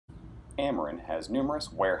Ameren has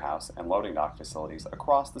numerous warehouse and loading dock facilities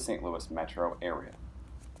across the St. Louis metro area.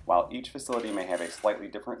 While each facility may have a slightly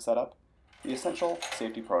different setup, the essential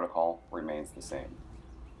safety protocol remains the same.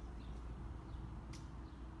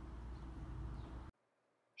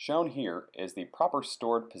 Shown here is the proper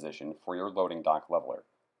stored position for your loading dock leveler,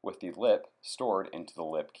 with the lip stored into the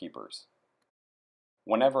lip keepers.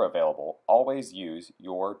 Whenever available, always use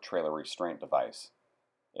your trailer restraint device.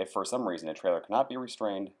 If for some reason a trailer cannot be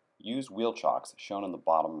restrained, use wheel chocks shown in the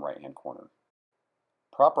bottom right-hand corner.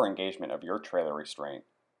 Proper engagement of your trailer restraint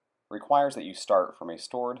requires that you start from a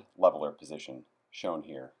stored leveler position, shown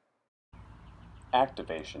here.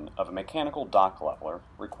 Activation of a mechanical dock leveler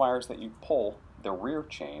requires that you pull the rear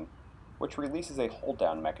chain, which releases a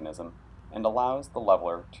hold-down mechanism and allows the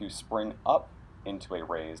leveler to spring up into a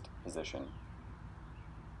raised position.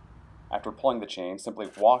 After pulling the chain, simply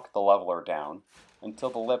walk the leveler down until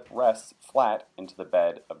the lip rests flat into the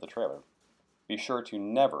bed of the trailer. Be sure to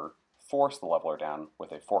never force the leveler down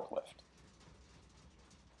with a forklift.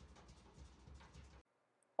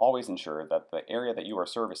 Always ensure that the area that you are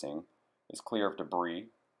servicing is clear of debris,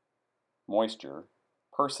 moisture,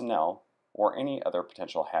 personnel, or any other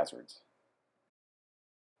potential hazards.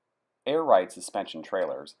 Air-ride suspension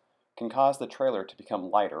trailers can cause the trailer to become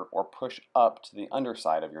lighter or push up to the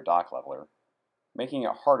underside of your dock leveler, making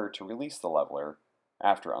it harder to release the leveler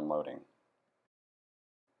after unloading.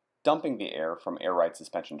 Dumping the air from air-ride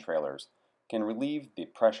suspension trailers can relieve the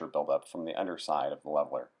pressure buildup from the underside of the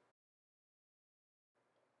leveler.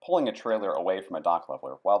 Pulling a trailer away from a dock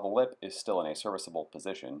leveler while the lip is still in a serviceable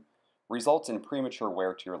position results in premature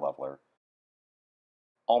wear to your leveler.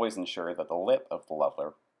 Always ensure that the lip of the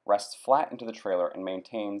leveler rests flat into the trailer and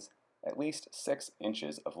maintains at least 6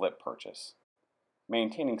 inches of lip purchase.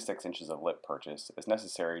 Maintaining 6 inches of lip purchase is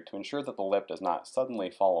necessary to ensure that the lip does not suddenly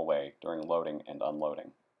fall away during loading and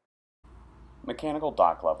unloading. Mechanical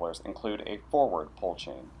dock levelers include a forward pull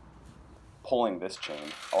chain. Pulling this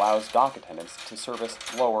chain allows dock attendants to service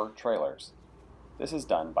lower trailers. This is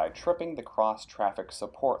done by tripping the cross-traffic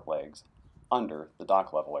support legs under the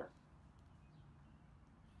dock leveler.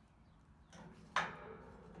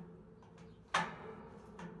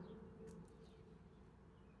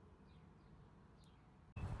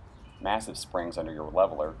 Massive springs under your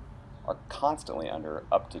leveler are constantly under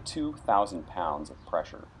up to 2,000 pounds of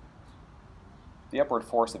pressure. The upward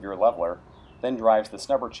force of your leveler then drives the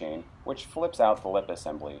snubber chain, which flips out the lip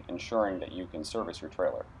assembly, ensuring that you can service your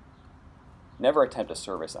trailer. Never attempt to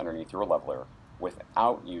service underneath your leveler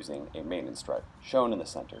without using a maintenance strut, shown in the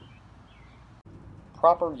center.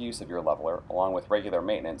 Proper use of your leveler, along with regular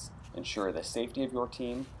maintenance, ensure the safety of your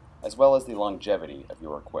team, as well as the longevity of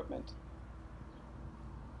your equipment.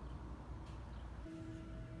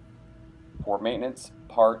 For maintenance,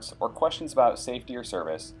 parts, or questions about safety or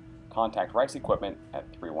service, contact Rice Equipment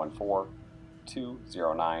at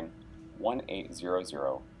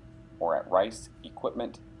 314-209-1800 or at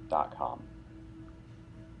riceequipment.com.